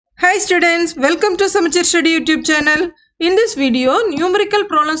Hi students, welcome to SAMACHEER Study YouTube channel. In this video, numerical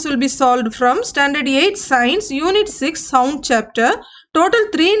problems will be solved from Standard 8 Science Unit 6 Sound Chapter. Total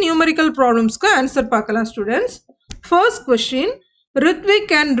 3 numerical problems ko answer paakalam students. First question,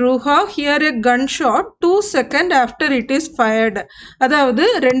 Ruthvik and Ruha hear a gunshot 2 seconds after it is fired. அதாவது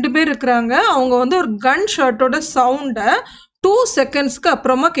ரெண்டு பேர் இருக்காங்க, அவங்க வந்து ஒரு கன்ஷாட்டோட சவுண்ட 2 செகண்ட்ஸ்க்கு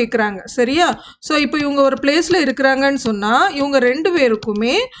அப்புறமா கேட்குறாங்க. சரியா? ஸோ இப்போ இவங்க ஒரு பிளேஸில் இருக்கிறாங்கன்னு சொன்னால் இவங்க ரெண்டு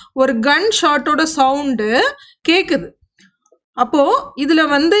பேருக்குமே ஒரு கன் ஷாட்டோட சவுண்டு கேட்குது. அப்போது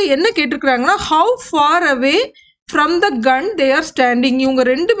இதில் வந்து என்ன கேட்டிருக்கிறாங்கன்னா, how far away from the gun they are standing. இவங்க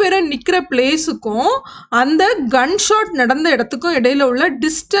ரெண்டு பேரும் நிற்கிற பிளேஸுக்கும் அந்த கன் ஷாட் நடந்த இடத்துக்கும் இடையில உள்ள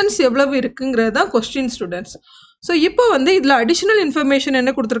டிஸ்டன்ஸ் எவ்வளவு இருக்குங்கிறது தான் கொஸ்டின் ஸ்டூடெண்ட்ஸ். ஸோ இப்போ வந்து இதில் அடிஷ்னல் இன்ஃபர்மேஷன்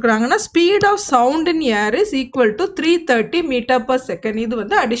என்ன கொடுத்துருக்குறாங்கன்னா, speed of sound in air is equal to 330 metre per second. இது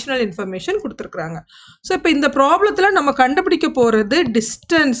வந்து அடிஷ்னல் இன்ஃபர்மேஷன் கொடுத்துருக்குறாங்க. ஸோ இப்போ இந்த ப்ராப்ளத்தில் நம்ம கண்டுபிடிக்க போகிறது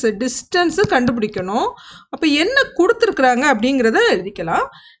டிஸ்டன்ஸு கண்டுபிடிக்கணும். அப்போ என்ன கொடுத்துருக்குறாங்க அப்படிங்கிறத எழுதிக்கலாம்.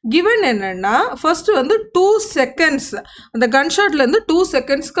 கிவன் என்னென்னா, ஃபர்ஸ்ட் வந்து 2 செகண்ட்ஸ், அந்த கன்ஷாட்லேருந்து 2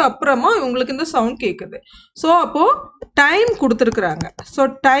 செகண்ட்ஸ்க்கு அப்புறமா இவங்களுக்கு இந்த சவுண்ட் கேட்குது. ஸோ அப்போது டைம் கொடுத்துருக்குறாங்க. ஸோ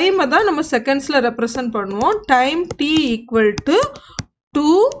டைமை தான் நம்ம செகண்ட்ஸில் ரெப்ரசன்ட் பண்ணுவோம். Time t equal to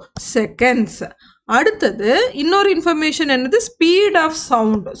 2 seconds. அடுத்தது இன்னொரு இன்ஃபர்மேஷன் என்னது, speed of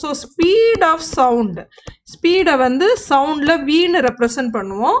sound. So speed of sound, ஸ்பீடை வந்து சவுண்டில் வின்னு ரெப்ரசன்ட்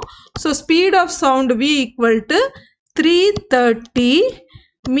பண்ணுவோம். So speed of sound v equal to 330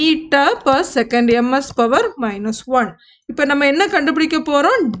 metre per second, ms power -1. இப்போ நம்ம என்ன கண்டுபிடிக்க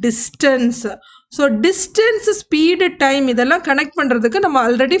போகிறோம், distance. So distance, speed, time இதெல்லாம் கனெக்ட் பண்ணுறதுக்கு நம்ம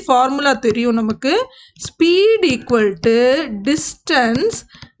ஆல்ரெடி ஃபார்முலா தெரியும் நமக்கு. Speed equal to distance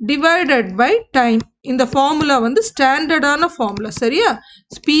divided by time. இந்த ஃபார்முலா வந்து ஸ்டாண்டர்டான ஃபார்முலா. சரியா?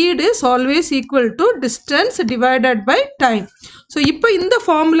 Speed is always equal to distance divided by time. So இப்போ இந்த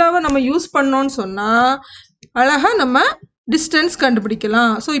ஃபார்முலாவை நம்ம யூஸ் பண்ணோன்னு சொன்னால் அழகாக நம்ம டிஸ்டன்ஸ்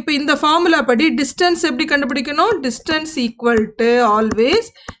கண்டுபிடிக்கலாம். ஸோ இப்போ இந்த ஃபார்முலா படி டிஸ்டன்ஸ் எப்படி கண்டுபிடிக்கணும், distance equal to always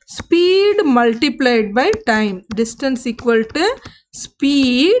speed multiplied by time. Distance equal to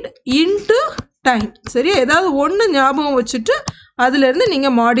speed into time. சரியா? ஏதாவது ஒன்று ஞாபகம் வச்சுட்டு அதுலேருந்து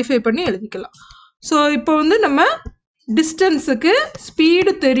நீங்கள் மாடிஃபை பண்ணி எழுதிக்கலாம். ஸோ இப்போ வந்து நம்ம டிஸ்டன்ஸுக்கு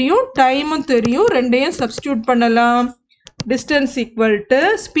ஸ்பீடு தெரியும், டைமும் தெரியும், ரெண்டையும் சப்ஸ்டியூட் பண்ணலாம். டிஸ்டன்ஸ் ஈக்குவல் டு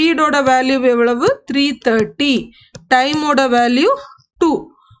ஸ்பீடோட வேல்யூ எவ்வளவு, 330, டைமோட வேல்யூ 2.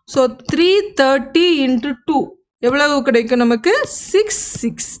 ஸோ 330 இன்ட்டு 2 எவ்வளவு கிடைக்கும் நமக்கு,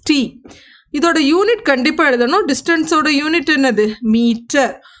 660. இதோட யூனிட் கண்டிப்பாக எழுதணும். டிஸ்டன்ஸோட யூனிட் என்னது,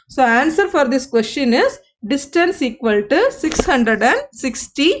 metre. So answer for this question is distance equal to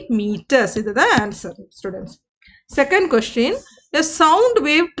 660 metres. இதுதான் answer students. Second question, a sound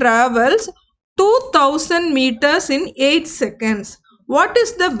wave travels 2000 meters in 8 seconds. What is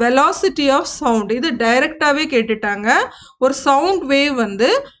the velocity of sound? இது டைரக்டாகவே கேட்டுட்டாங்க. ஒரு சவுண்ட் வேவ் வந்து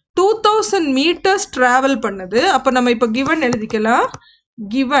 2000 meters travel பண்ணுது. அப்போ நம்ம இப்போ given எழுதிக்கலாம்.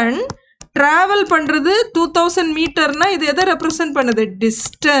 Given travel பண்ணுறது 2000 மீட்டர்னா இது எதை ரெப்ரசன்ட் பண்ணுது,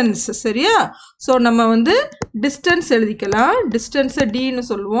 டிஸ்டன்ஸ். சரியா? ஸோ நம்ம வந்து டிஸ்டன்ஸ் எழுதிக்கலாம். டிஸ்டன்ஸை டின்னு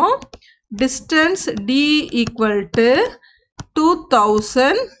சொல்லுவோம். Distance D equal to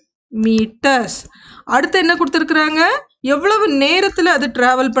 2000 metres. அடுத்து என்ன கொடுத்துருக்குறாங்க, எவ்வளவு நேரத்தில் அது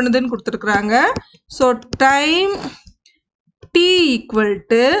ட்ராவல் பண்ணுதுன்னு கொடுத்துருக்குறாங்க. So time D equal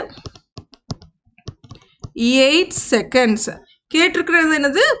to 8 seconds. கேட்டிருக்கிறது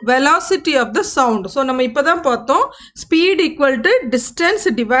என்னது, velocity of the sound. So நம்ம இப்போ தான் பார்த்தோம் speed equal to distance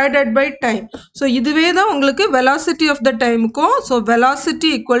divided by time. So இதுவே தான் உங்களுக்கு velocity of the டைமுக்கும். So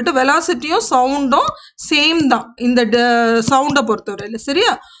velocity equal to, வெலாசிட்டியும் சவுண்டும் same தான் இந்த சவுண்டை பொறுத்தவரையில்.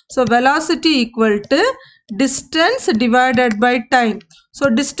 சரியா? So velocity equal to distance divided by time. So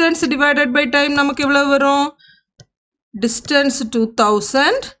distance divided by time நமக்கு எவ்வளோ வரும், distance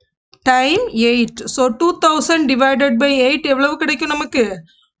 2000 time 8. So 2000 divided by 8 எவ்வளவு கிடைக்கும் நமக்கு,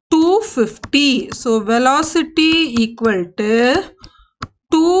 250. So velocity equal to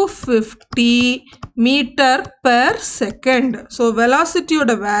 250 metre per second. So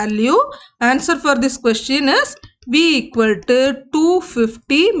வெலாசிட்டியோட value, answer for this question is v equal to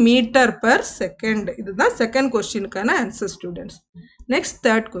 250 metre per second. இதுதான் second கொஸ்டினுக்கான answer students. Next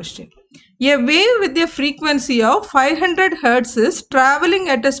third question, a wave with a frequency of 500 hertz is traveling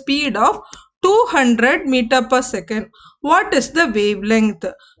at a speed of 200 meter per second. What is the wavelength?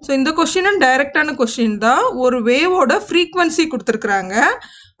 So இந்த question டைரக்டான question தான். ஒரு வேவோட frequency கொடுத்துருக்குறாங்க,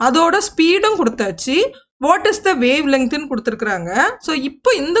 அதோட ஸ்பீடும் கொடுத்தாச்சு, what is the wave லெங்க்னு கொடுத்துருக்குறாங்க. So இப்போ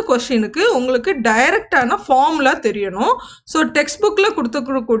இந்த கொஸ்டினுக்கு உங்களுக்கு டைரக்டான ஃபார்முலா தெரியணும். ஸோ டெக்ஸ்ட் புக்கில்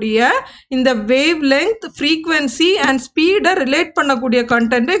கொடுத்துருக்கக்கூடிய இந்த வேவ் லெங்க், ஃப்ரீக்வன்சி அண்ட் ஸ்பீடை ரிலேட் பண்ணக்கூடிய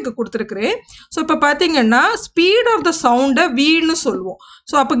கண்டென்ட்டை இங்கே கொடுத்துருக்குறேன். ஸோ இப்போ பார்த்தீங்கன்னா ஸ்பீட் ஆஃப் த சவுண்டை வின்னு சொல்லுவோம்.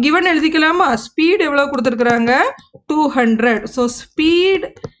 ஸோ அப்போ கிவன் எழுதிக்கலாமா? ஸ்பீட் எவ்வளோ கொடுத்துருக்குறாங்க? 200. So speed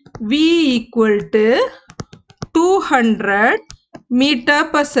v equal to 200 meter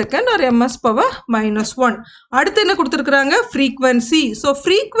per second or ms power minus 1. அடுத்து என்ன கொடுத்துருக்குறாங்க? frequency. ஸோ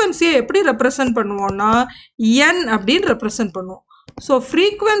ஃப்ரீக்வன்சியை எப்படி ரெப்ரசன்ட் பண்ணுவோம்னா n அப்படின்னு ரெப்ரசன்ட் பண்ணுவோம். So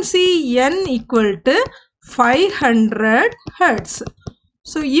frequency n equal to 500 hertz.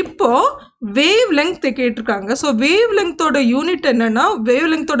 So இப்போ வேவ் லெங்க் கேட்டிருக்காங்க. ஸோ வேவ் லெங்க்தோட யூனிட் என்னன்னா,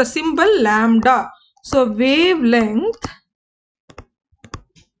 wave லெங்க்தோட simple lambda. So wave length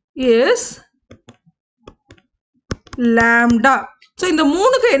is lambda. So இந்த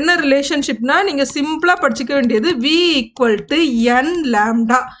மூணுக்கு என்ன ரிலேஷன்ஷிப்னா நீங்கள் சிம்பிளாக படிச்சுக்க வேண்டியது v equal to n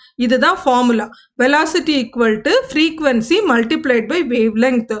lambda. இதுதான் formula. Velocity equal to frequency multiplied by wave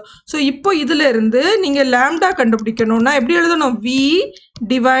length. So இப்போ இதில் இருந்து நீங்கள் லாம்டா கண்டுபிடிக்கணும்னா எப்படி எழுதணும்? v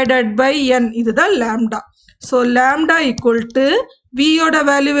divided by n. இதுதான் lambda. So lambda equal to வியோட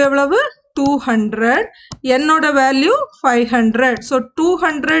value எவ்வளவு? 200, என்னோட value 500. So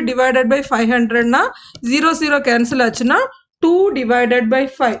 200 divided by 500னா 0 0 cancel ஆச்சுன்னா 2 டிவைடட் பை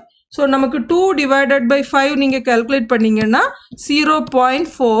 5. ஸோ நமக்கு 2 டிவைடட் பை 5 நீங்கள் கால்குலேட் பண்ணிங்கன்னா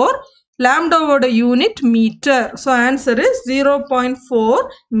 0.4. லாம்டாவோட unit metre. So answer is 0.4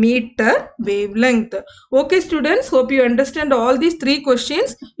 meter wavelength. Okay students, hope you understand all these 3 questions.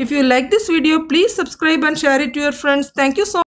 If you like this video, please subscribe and share it to your friends. Thank you so much.